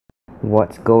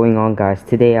What's going on, guys?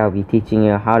 Today I'll be teaching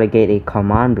you how to get a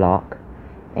command block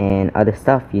and other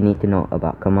stuff you need to know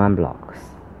about command blocks.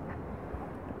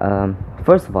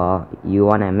 First of all, you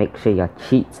want to make sure your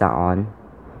cheats are on,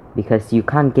 because you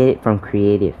can't get it from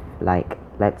creative. Like,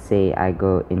 let's say I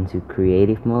go into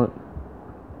creative mode,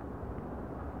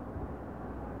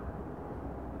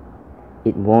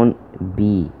 it won't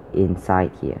be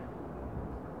inside here.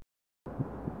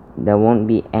 There won't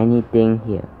be anything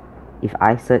here. If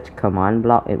I search command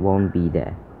block, it won't be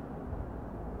there.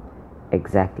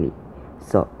 Exactly.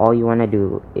 So all you want to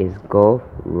do is go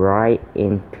right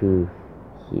into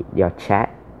your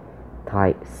chat,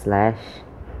 type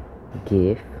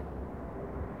 /give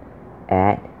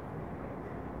add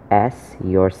as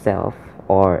yourself,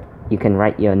 or you can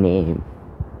write your name,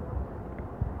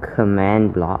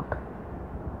 command block,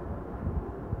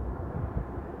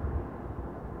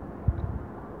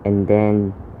 and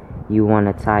then you want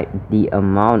to type the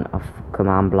amount of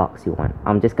command blocks you want.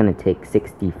 I'm just gonna take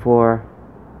 64.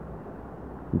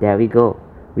 There we go,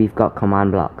 we've got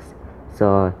command blocks.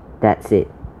 So that's it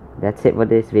for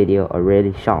this video, a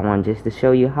really short one just to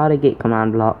show you how to get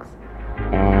command blocks,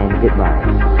 and goodbye.